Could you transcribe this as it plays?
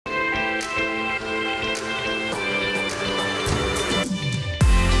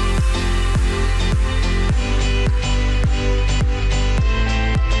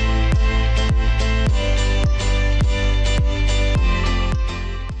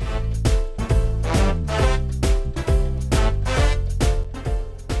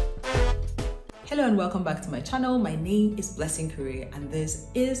welcome back to my channel. My name is Blessyn Kure and this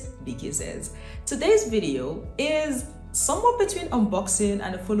is Biki Says. Today's video is somewhat between unboxing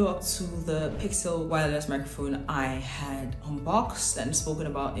and a follow-up to the Pixel wireless microphone I had unboxed and spoken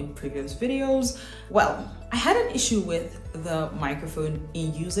about in previous videos. Well, I had an issue with the microphone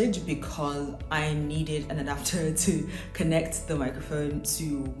in usage because I needed an adapter to connect the microphone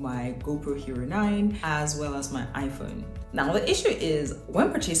to my GoPro Hero 9 as well as my iPhone. Now the issue is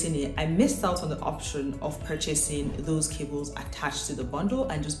when purchasing it, I missed out on the option of purchasing those cables attached to the bundle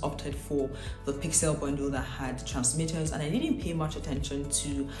and just opted for the Pixel bundle that had transmitters, and I didn't pay much attention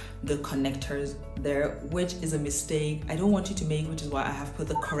to the connectors there, which is a mistake I don't want you to make, which is why I have put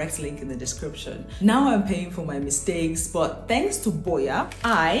the correct link in the description. Now I'm paying for my mistakes, but thanks to Boya,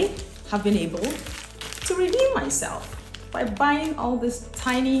 I have been able to redeem myself by buying all these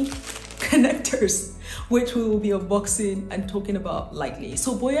tiny connectors, which we will be unboxing and talking about lightly.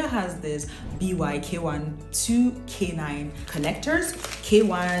 So Boya has this BY K1 to K9 connectors.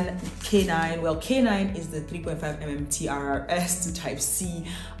 K1, K9, well, K9 is the 3.5mm TRRS to Type-C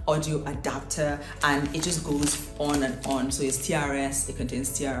audio adapter, and it just goes on and on. So it's TRS, it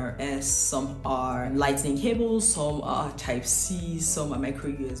contains TRRS, some are lightning cables, some are Type-C, some are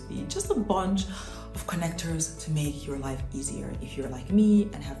micro USB, just a bunch of connectors to make your life easier if you're like me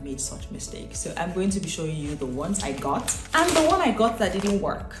and have made such mistakes. So I'm going to be showing you the ones I got and the one I got that didn't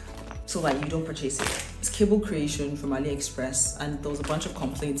work, so that you don't purchase it. It's cable creation from AliExpress, and there was a bunch of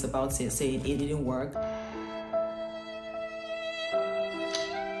complaints about it saying it didn't work.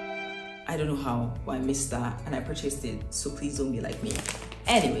 I don't know how, but I missed that and I purchased it, so please don't be like me.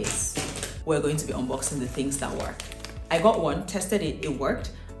 Anyways, we're going to be unboxing the things that work. I got one, tested it, it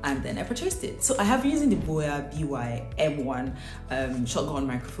worked, and then I purchased it. So I have been using the Boya BY M1 shotgun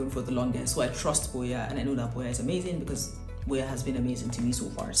microphone for the longest, so I trust Boya, and I know that Boya is amazing because Boya has been amazing to me so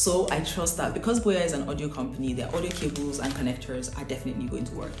far. So I trust that because Boya is an audio company, their audio cables and connectors are definitely going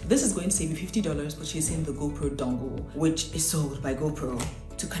to work. This is going to save you $50 purchasing the GoPro dongle, which is sold by GoPro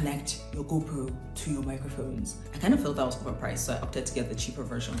to connect your GoPro to your microphones. I kind of felt that was overpriced, so I opted to get the cheaper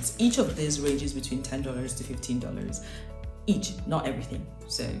versions. Each of these ranges between $10 to $15 each, not everything.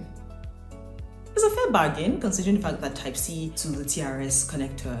 So it's a fair bargain considering the fact that Type-C to the TRS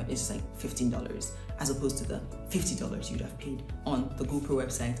connector is like $15 as opposed to the $50 you'd have paid on the GoPro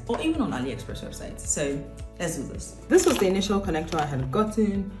website or even on AliExpress website. So let's do this. This was the initial connector I had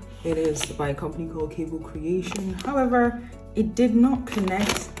gotten. It is by a company called Cable Creation. However, it did not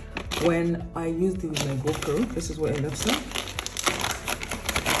connect when I used it with my GoPro. This is what it looks like.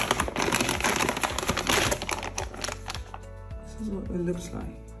 This is what it looks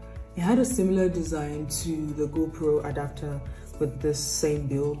like. It had a similar design to the GoPro adapter with this same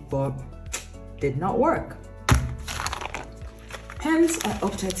build, but did not work. Hence, I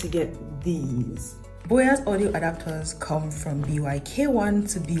opted to get these. Boya's audio adapters come from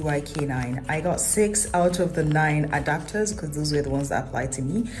BY-K1 to BY-K9. I got 6 out of the 9 adapters because those were the ones that applied to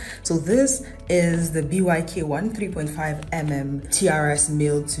me. So this is the BY-K1 3.5mm TRS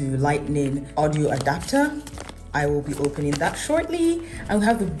male to lightning audio adapter. I will be opening that shortly. And we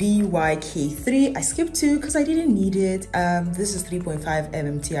have the BY-K3. I skipped 2 because I didn't need it. This is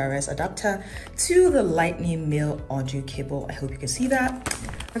 3.5mm TRS adapter to the lightning male audio cable. I hope you can see that.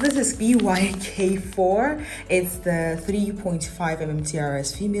 And this is BY-K4. It's the 3.5mm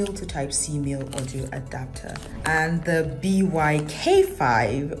TRS female to Type-C male audio adapter. And the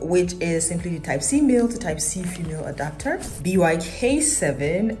BY-K5, which is simply the Type-C male to Type-C female adapter.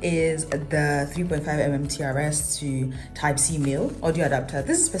 BY-K7 is the 3.5mm TRS to Type-C male audio adapter.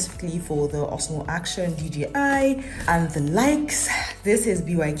 This is specifically for the Osmo Action DJI and the likes. This is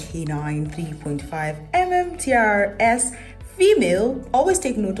BY-K9 3.5mm TRS female. Always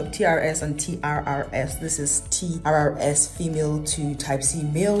take note of TRS and TRRS. This is TRRS female to Type-C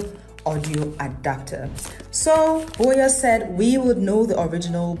male audio adapter. So Boya said we would know the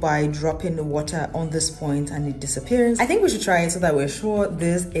original by dropping the water on this point and it disappears. I think we should try it so that we're sure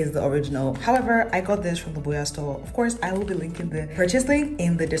this is the original. However, I got this from the Boya store. Of course, I will be linking the purchase link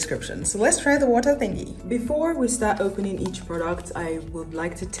in the description. So let's try the water thingy. Before we start opening each product, I would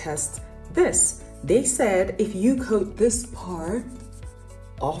like to test this. They said if you coat this part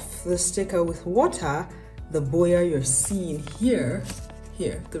off the sticker with water, the Boya you're seeing here,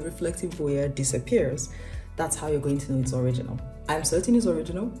 the reflective Boya disappears. That's how you're going to know it's original. I'm certain it's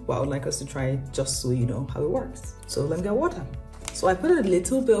original, but I would like us to try it just so you know how it works. So let me get water. So I put a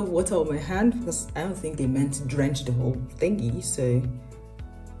little bit of water on my hand because I don't think they meant to drench the whole thingy. So,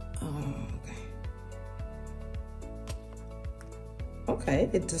 okay,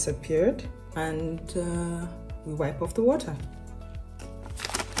 it disappeared, and we wipe off the water.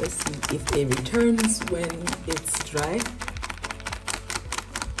 Let's see if it returns when it's dry.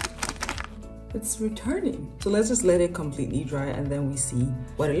 It's returning. So let's just let it completely dry and then we see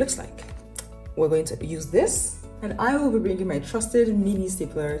what it looks like. We're going to use this, and I will be bringing my trusted mini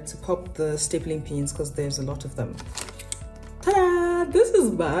stapler to pop the stapling pins because there's a lot of them. Ta-da! This is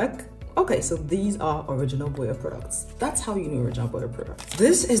back. Okay, so these are original Boya products. That's how you know original Boya products.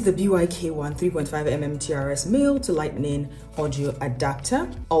 This is the BYK1 3.5mm TRS male to lightning audio adapter.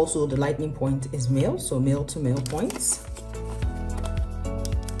 Also, the lightning point is male, so male to male points.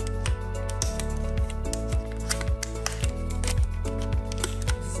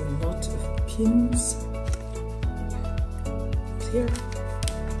 There's a lot of pins here.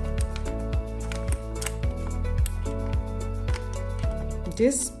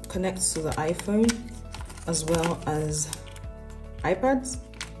 This connects to the iPhone as well as iPads.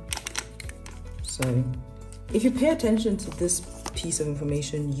 So if you pay attention to this piece of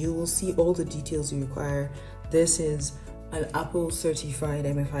information, you will see all the details you require. This is an Apple certified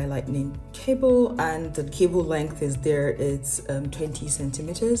MFI lightning cable, and the cable length is there. It's 20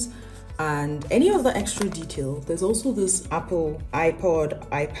 centimeters. And any other extra detail, there's also this Apple, iPod,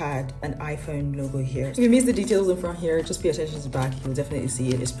 iPad, and iPhone logo here. If you miss the details in front here, just pay attention to the back. You'll definitely see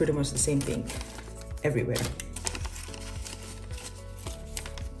it. It's pretty much the same thing everywhere.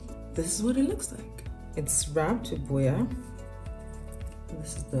 This is what it looks like. It's wrapped with Boya.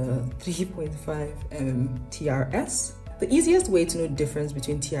 This is the 3.5mm TRS. The easiest way to know the difference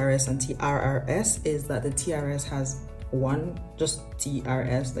between TRS and TRRS is that the TRS has one, just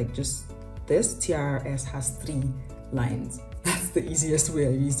TRS, like just this. TRS has 3 lines. That's the easiest way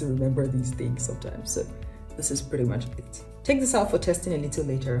I use to remember these things sometimes. So this is pretty much it. Take this out for testing a little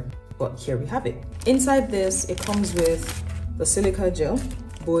later, but here we have it. Inside this, it comes with the silica gel,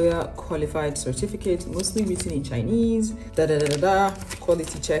 Boya qualified certificate, mostly written in Chinese,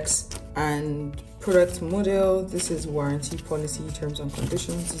 quality checks, and product model. This is warranty policy, terms and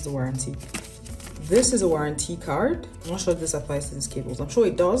conditions. This is the warranty. This is a warranty card. I'm not sure if this applies to these cables. I'm sure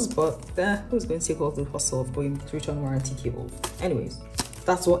it does, but who's going to take all the hassle of going to return warranty cables? Anyways,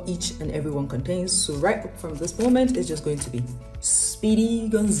 that's what each and every one contains. So right up from this moment, it's just going to be Speedy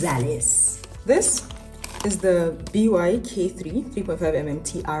Gonzalez. This is the BYK3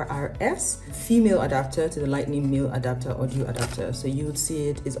 3.5mm TRRS female adapter to the lightning male adapter audio adapter. So you would see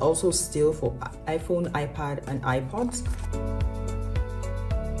it is also still for iPhone, iPad, and iPods.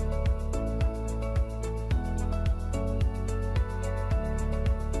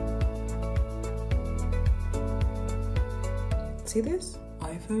 See this?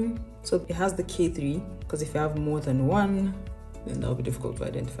 iPhone. So it has the K3, because if you have more than one, then that'll be difficult to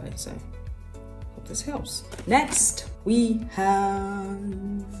identify. So hope this helps. Next, we have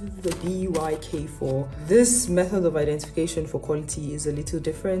the BYK4. This method of identification for quality is a little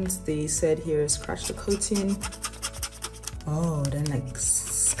different. They said here, scratch the coating. Oh, then like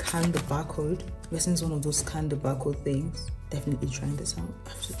scan the barcode. Blessyn's one of those scan the barcode things. Definitely trying this out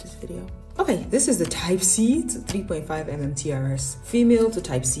after this video. Okay, this is the Type-C to 3.5mm TRS female to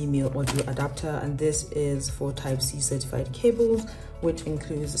Type-C male audio adapter, and this is for Type-C certified cables, which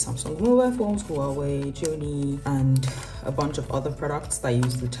includes the Samsung mobile phones, Huawei, Joni, and a bunch of other products that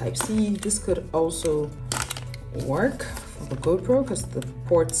use the Type-C. This could also work for the GoPro because the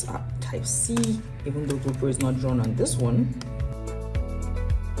ports are Type-C, even though GoPro is not drawn on this one.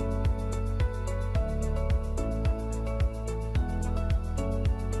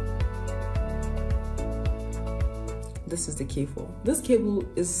 This is the K4. This cable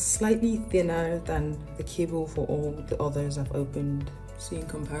is slightly thinner than the cable for all the others I've opened. So in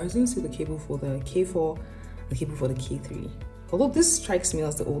comparison to the cable for the K4, the cable for the K3. Although this strikes me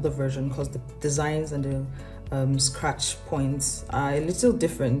as the older version because the designs and the scratch points are a little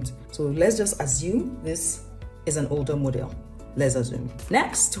different. So let's just assume this is an older model. Let's assume.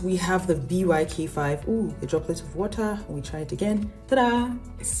 Next, we have the BYK5. Ooh, a droplet of water. We try it again. Ta-da!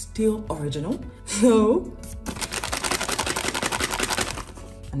 It's still original. So,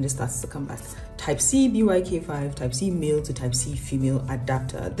 and this starts to come back. Type-C BYK5, Type-C male to Type-C female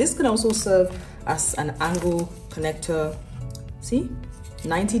adapter. This can also serve as an angle connector. See?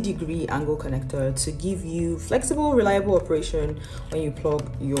 90-degree angle connector to give you flexible, reliable operation when you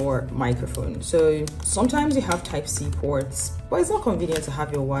plug your microphone. So sometimes you have Type-C ports, but it's not convenient to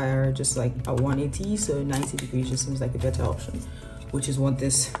have your wire just like at 180, so 90 degrees just seems like a better option, which is what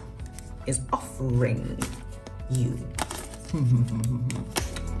this is offering you.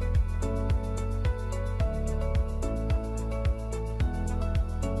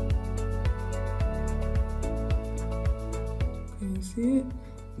 See it?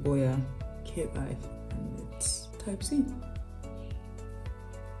 Boya K5, and it's Type-C.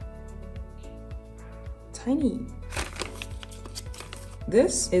 tiny.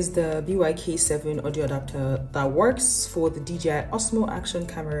 This is the BYK7 audio adapter that works for the DJI Osmo action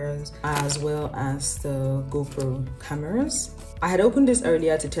cameras as well as the GoPro cameras. I had opened this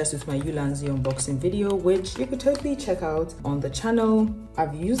earlier to test with my Ulanzi unboxing video, which you could totally check out on the channel.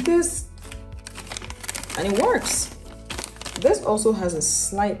 I've used this and it works. This also has a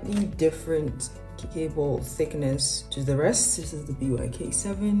slightly different cable thickness to the rest. This is the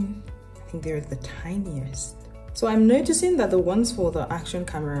BYK7. I think they're the tiniest. So I'm noticing that the ones for the action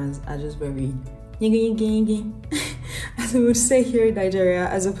cameras are just very as we would say here in Nigeria,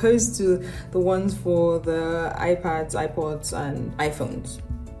 as opposed to the ones for the iPads, iPods, and iPhones.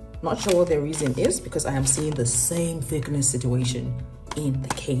 Not sure what their reason is, because I am seeing the same thickness situation in the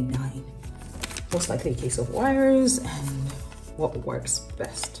K9. Most likely a case of wires and what works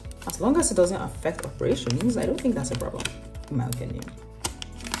best. As long as it doesn't affect operations, I don't think that's a problem, in my opinion.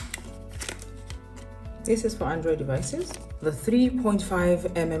 This is for Android devices. The 3.5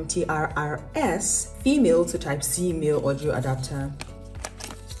 mm TRRS female to Type-C male audio adapter.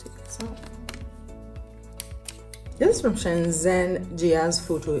 Let's take this out. This is from Shenzhen Jia's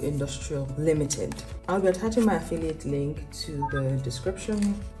Photo Industrial Limited. I'll be attaching my affiliate link to the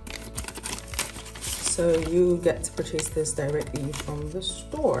description, so you get to purchase this directly from the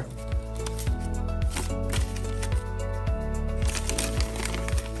store.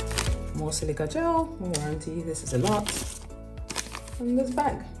 More silica gel, more warranty. This is a lot. And this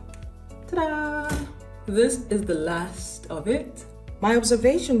bag. Ta-da! This is the last of it. My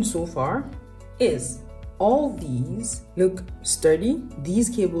observation so far is all these look sturdy. These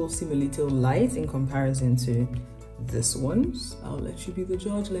cables seem a little light in comparison to this ones. I'll let you be the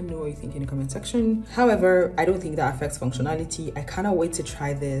judge. Let me know what you think in the comment section. However, I don't think that affects functionality. I cannot wait to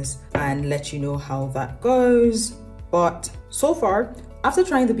try this and let you know how that goes. But so far, after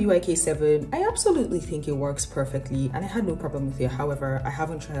trying the BYK7, I absolutely think it works perfectly and I had no problem with it. However, I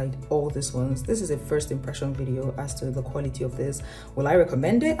haven't tried all these ones. This is a first impression video as to the quality of this. Will I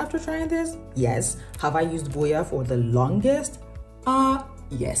recommend it after trying this? Yes. Have I used Boya for the longest?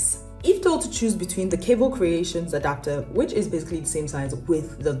 Yes. If told to choose between the Cable Creations adapter, which is basically the same size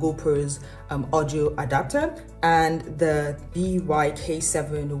with the GoPro's audio adapter, and the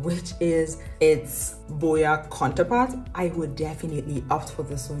BYK7, which is its Boya counterpart, I would definitely opt for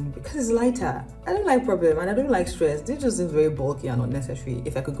this one because it's lighter. I don't like problem and I don't like stress. This just seems very bulky and unnecessary.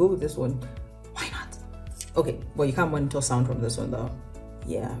 If I could go with this one, why not? Okay, well, you can't monitor sound from this one though.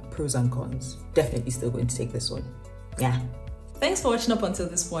 Yeah, pros and cons. Definitely still going to take this one. Yeah. Thanks for watching up until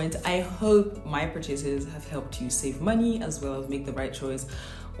this point. I hope my purchases have helped you save money as well as make the right choice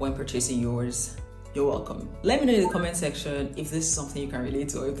when purchasing yours. You're welcome. Let me know in the comment section if this is something you can relate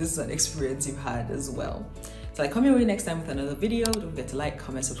to or if this is an experience you've had as well. So I come your way next time with another video. Don't forget to like,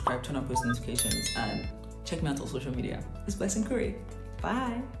 comment, subscribe, turn on post notifications, and check me out on social media. It's Blessyn Kure.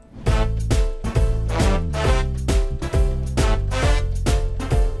 Bye.